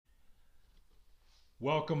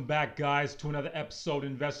Welcome back, guys, to another episode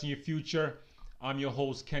Invest in Your Future. I'm your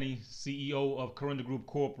host, Kenny, CEO of Corinda Group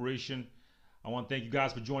Corporation. I want to thank you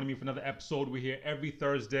guys for joining me for another episode. We're here every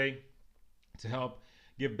Thursday to help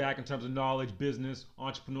give back in terms of knowledge, business,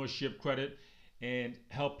 entrepreneurship, credit, and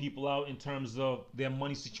help people out in terms of their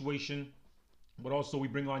money situation. But also, we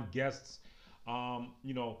bring on guests. Um,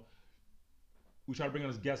 you know, we try to bring on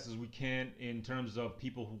as guests as we can in terms of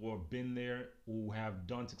people who have been there, who have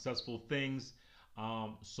done successful things.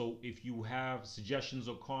 So if you have suggestions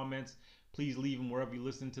or comments, please leave them wherever you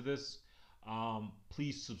listen to this.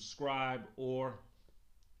 Please subscribe or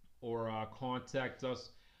contact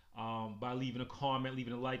us by leaving a comment,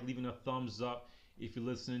 leaving a like, leaving a thumbs up. If you're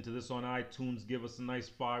listening to this on iTunes, give us a nice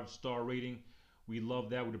 5-star rating. We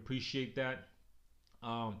love that. We'd appreciate that.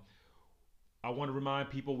 Um, I want to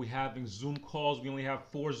remind people we're having Zoom calls. We only have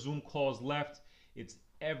 4 Zoom calls left. It's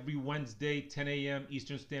every Wednesday, 10 a.m.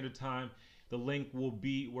 Eastern Standard Time. The link will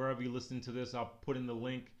be wherever you listen to this. I'll put in the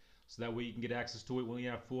link so that way you can get access to it. We only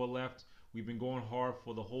have 4 left. We've been going hard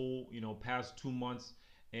for the whole, past 2 months,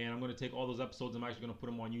 and I'm going to take all those episodes. I'm actually going to put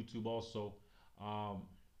them on YouTube also.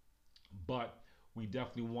 But we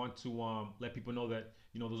definitely want to let people know that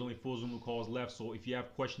there's only 4 Zoom calls left. So if you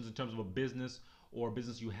have questions in terms of a business or a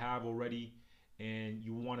business you have already and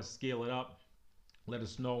you want to scale it up, let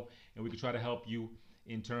us know, and we can try to help you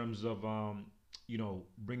in terms of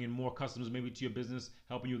bringing more customers maybe to your business,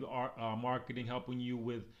 helping you with marketing, helping you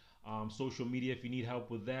with social media if you need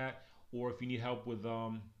help with that, or if you need help with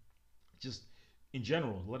just in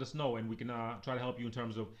general, let us know, and we can try to help you in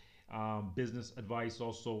terms of business advice,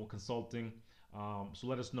 also consulting. So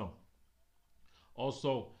let us know.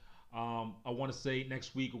 Also, I want to say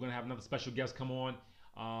next week we're gonna have another special guest come on.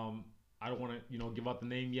 I don't want to give out the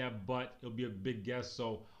name yet, but it'll be a big guest,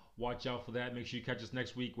 so watch out for that. Make sure you catch us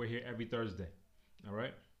next week. We're here every Thursday. All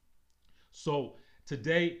right. So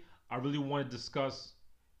today I really want to discuss,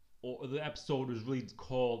 or the episode is really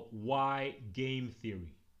called "Why Game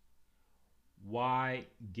Theory." Why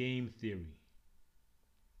game theory?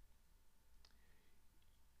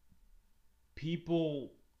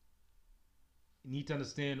 People need to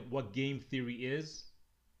understand what game theory is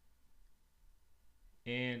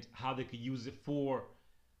and how they could use it for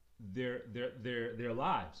their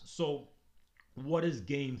lives. So, what is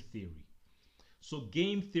game theory? So,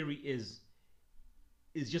 game theory is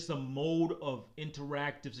just a mode of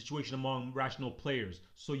interactive situation among rational players.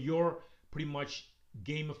 So you're pretty much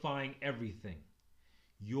gamifying everything.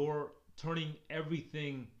 You're turning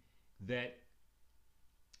everything that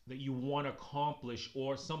you want to accomplish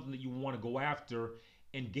or something that you want to go after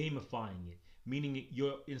and gamifying it. Meaning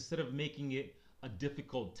you're, instead of making it a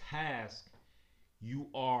difficult task, you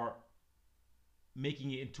are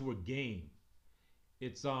making it into a game.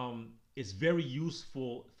 It's very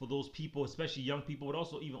useful for those people, especially young people, but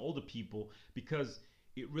also even older people, because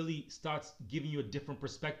it really starts giving you a different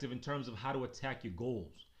perspective in terms of how to attack your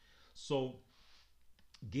goals. So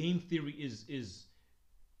game theory is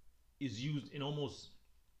used in almost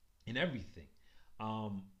in everything.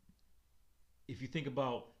 Um, if you think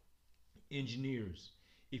about engineers,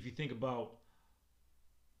 if you think about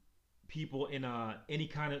people in any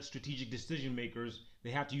kind of strategic decision makers,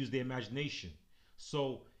 they have to use their imagination.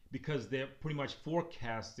 So because they're pretty much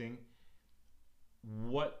forecasting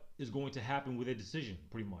what is going to happen with their decision,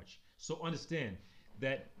 pretty much. So understand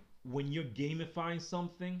that when you're gamifying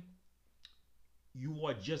something, you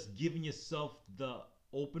are just giving yourself the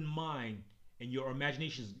open mind, and your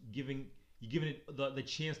imagination is giving it the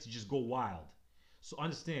chance to just go wild. So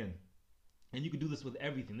understand, and you can do this with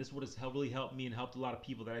everything. This is what has really helped me and helped a lot of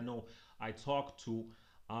people that I know I talk to.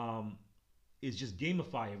 Um, is just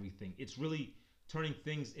gamify everything. It's really turning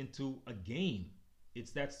things into a game.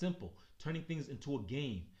 It's that simple. Turning things into a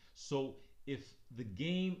game. So if the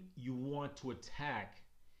game you want to attack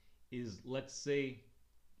is, let's say,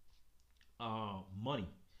 money,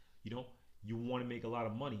 you know, you want to make a lot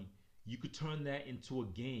of money, you could turn that into a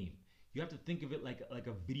game. You have to think of it like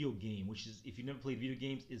a video game, which is, if you never played video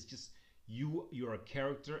games, it's just you're a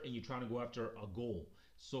character and you're trying to go after a goal.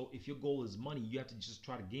 So if your goal is money, you have to just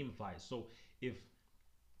try to gamify it. So if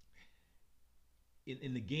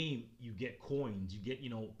in the game you get coins, you get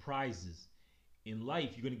prizes. In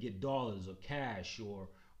life, you're gonna get dollars or cash or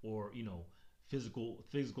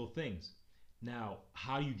physical things. Now,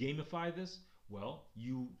 how do you gamify this? Well,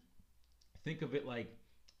 you think of it like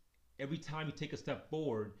every time you take a step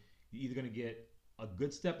forward, you're either gonna get a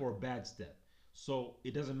good step or a bad step. So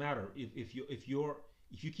it doesn't matter if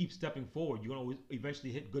you keep stepping forward, you're gonna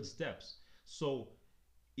eventually hit good steps. So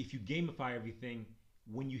if you gamify everything,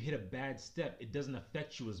 when you hit a bad step, it doesn't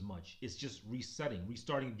affect you as much. It's just resetting,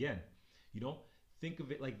 restarting again. You know, think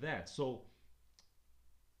of it like that. So,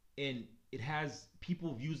 and it has people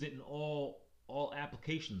have used it in all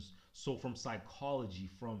applications. So from psychology,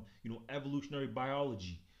 from evolutionary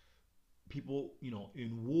biology, people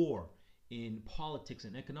in war, in politics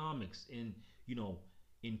and economics, in you know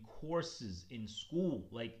in courses in school.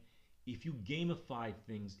 Like if you gamify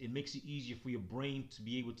things, it makes it easier for your brain to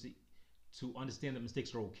be able to understand that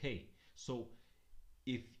mistakes are okay. So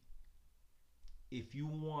if if you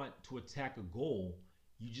want to attack a goal,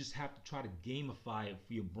 you just have to try to gamify it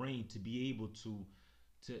for your brain to be able to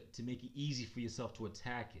make it easy for yourself to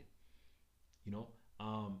attack it. You know,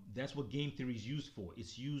 that's what game theory is used for.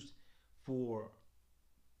 It's used for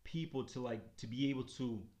people to to be able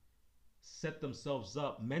to set themselves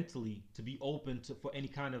up mentally to be open to for any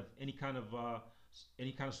kind of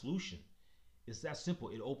solution. It's that simple.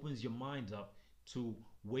 It opens your mind up to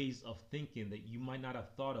ways of thinking that you might not have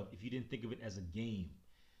thought of if you didn't think of it as a game.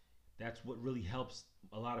 That's what really helps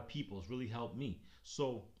a lot of people. It's really helped me.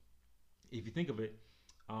 So if you think of it,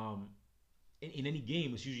 um, in any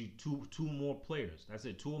game, it's usually two more players. That's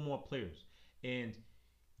it, two or more players, and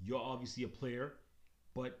you're obviously a player.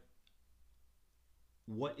 But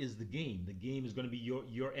what is the game? The game is going to be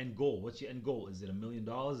your end goal. What's your end goal? Is it $1 million?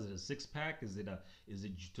 Is it a six pack? Is it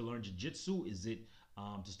to learn jiu-jitsu? Is it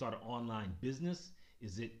to start an online business?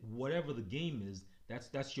 Is it whatever the game is?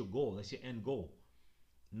 That's your goal. That's your end goal.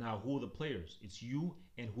 Now, who are the players? It's you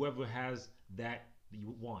and whoever has that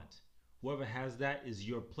you want. Whoever has that is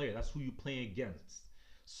your player. That's who you're playing against.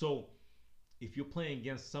 So if you're playing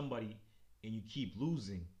against somebody and you keep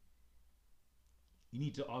losing, you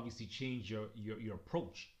need to obviously change your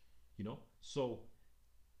approach. So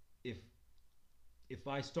if if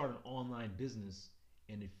I start an online business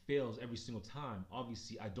and it fails every single time,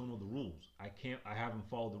 obviously I don't know the rules. I haven't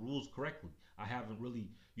followed the rules correctly. I haven't really,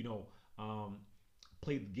 um,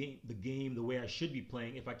 played the game the way I should be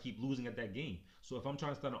playing if I keep losing at that game. So if I'm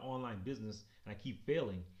trying to start an online business and I keep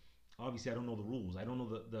failing, obviously I don't know the rules. I don't know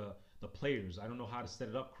the players. I don't know how to set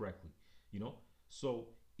it up correctly. You know? So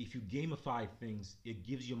if you gamify things, it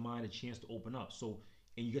gives your mind a chance to open up. So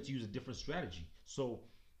and you get to use a different strategy. So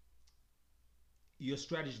your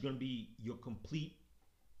strategy is going to be your complete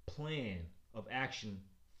plan of action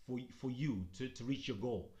for you to reach your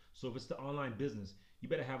goal. So if it's the online business, you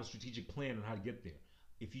better have a strategic plan on how to get there.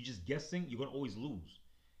 If you're just guessing, you're gonna always lose.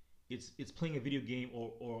 It's playing a video game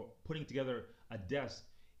or putting together a desk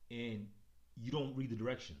and you don't read the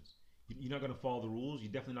directions. You're not gonna follow the rules.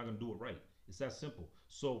 You're definitely not gonna do it right. It's that simple.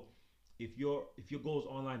 So if your goal is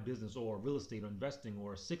online business or real estate or investing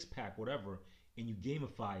or a six pack, whatever, and you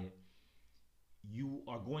gamify it, you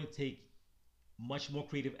are going to take much more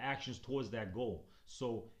creative actions towards that goal.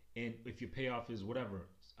 So, and if your payoff is whatever,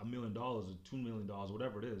 $1 million or $2 million,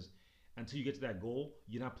 whatever it is, until you get to that goal,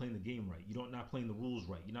 you're not playing the game right. You're not playing the rules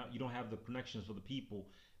right. You don't have the connections for the people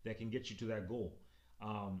that can get you to that goal.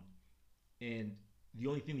 Um, and the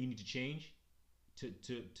only thing that you need to change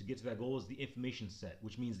to get to that goal is the information set,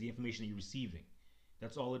 which means the information that you're receiving.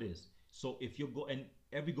 That's all it is. So if your goal, and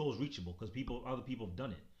every goal is reachable because other people have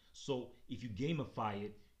done it. So if you gamify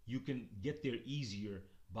it, you can get there easier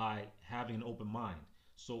by having an open mind.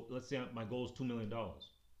 So let's say my goal is $2 million.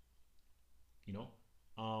 You know,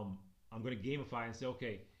 I'm going to gamify and say,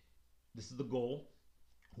 okay, this is the goal.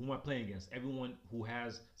 Who am I playing against? Everyone who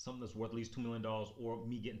has something that's worth at least $2 million, or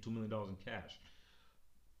me getting $2 million in cash.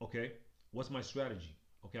 Okay, what's my strategy?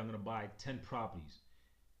 Okay, I'm going to buy 10 properties.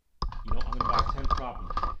 I'm going to buy 10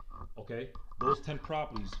 properties. Okay, those 10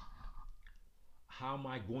 properties, how am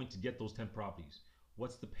I going to get those 10 properties?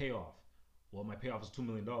 What's the payoff? Well, my payoff is $2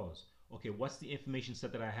 million. Okay, what's the information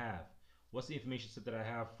set that I have? What's the information set that I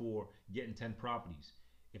have for getting 10 properties?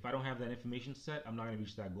 If I don't have that information set, I'm not going to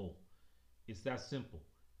reach that goal. It's that simple.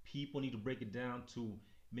 People need to break it down to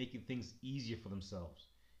making things easier for themselves.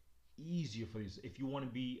 Easier for this. If you want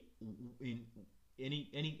to be in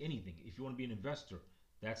anything, if you want to be an investor,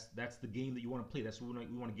 that's the game that you want to play. That's what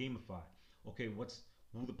we want to gamify. Okay, who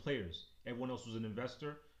are the players? Everyone else was an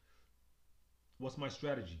investor. What's my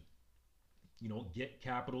strategy? Get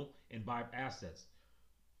capital and buy assets.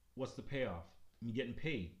 What's the payoff? Me getting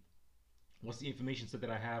paid. What's the information set that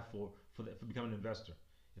I have for becoming an investor?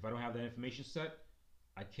 If I don't have that information set,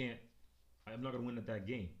 I can't. I'm not going to win at that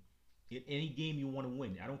game. In any game you want to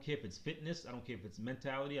win, I don't care if it's fitness, I don't care if it's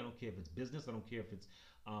mentality, I don't care if it's business, I don't care if it's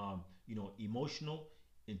emotional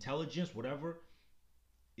intelligence, whatever.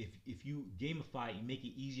 If you gamify, you make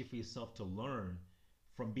it easier for yourself to learn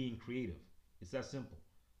from being creative. It's that simple.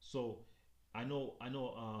 So I know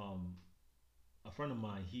a friend of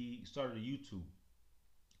mine. He started a YouTube,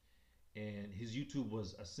 and his YouTube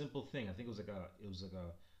was a simple thing. I think it was like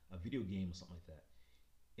a video game or something like that.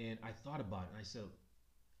 And I thought about it and I said,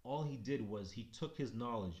 all he did was he took his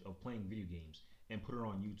knowledge of playing video games and put it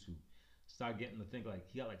on YouTube. Started getting to think like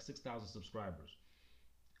he got like 6,000 subscribers.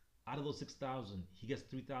 Out of those 6,000, he gets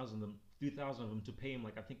 3,000 of them to pay him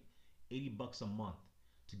like I think $80 a month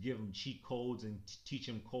to give him cheat codes and teach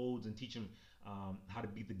him codes and teach him how to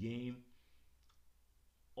beat the game.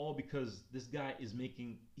 All because this guy is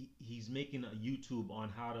he's making a YouTube on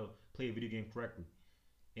how to play a video game correctly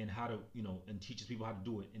and how to and teaches people how to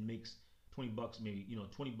do it and makes $20 maybe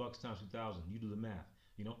 20 bucks times 2,000. You do the math.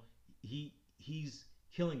 You know he's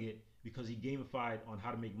killing it because he gamified on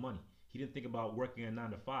how to make money. He didn't think about working a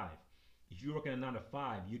 9 to 5. If you're working a 9 to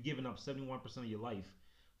 5, you're giving up 71% of your life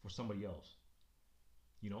for somebody else.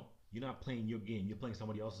 You're not playing your game. You're playing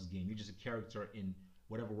somebody else's game. You're just a character in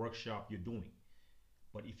whatever workshop you're doing.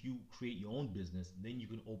 But if you create your own business, then you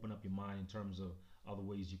can open up your mind in terms of other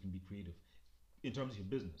ways you can be creative in terms of your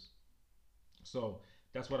business. So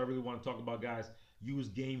that's what I really want to talk about, guys. Use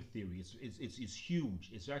game theory. It's huge.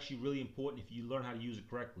 It's actually really important if you learn how to use it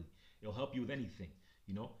correctly. It'll help you with anything.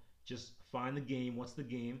 Just find the game. What's the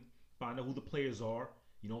game? Find out who the players are.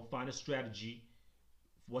 Find a strategy.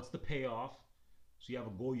 What's the payoff? So you have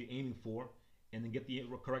a goal you're aiming for, and then get the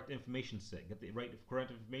correct information set. Get the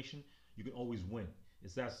correct information. You can always win.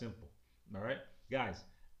 It's that simple. All right, guys.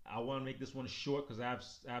 I want to make this one short because I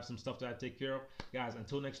have some stuff that I take care of. Guys,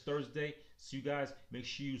 until next Thursday, see you guys. Make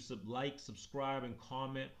sure you like, subscribe, and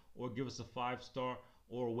comment, or give us a 5-star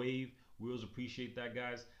or a wave. We always appreciate that,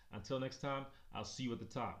 guys. Until next time, I'll see you at the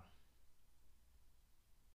top.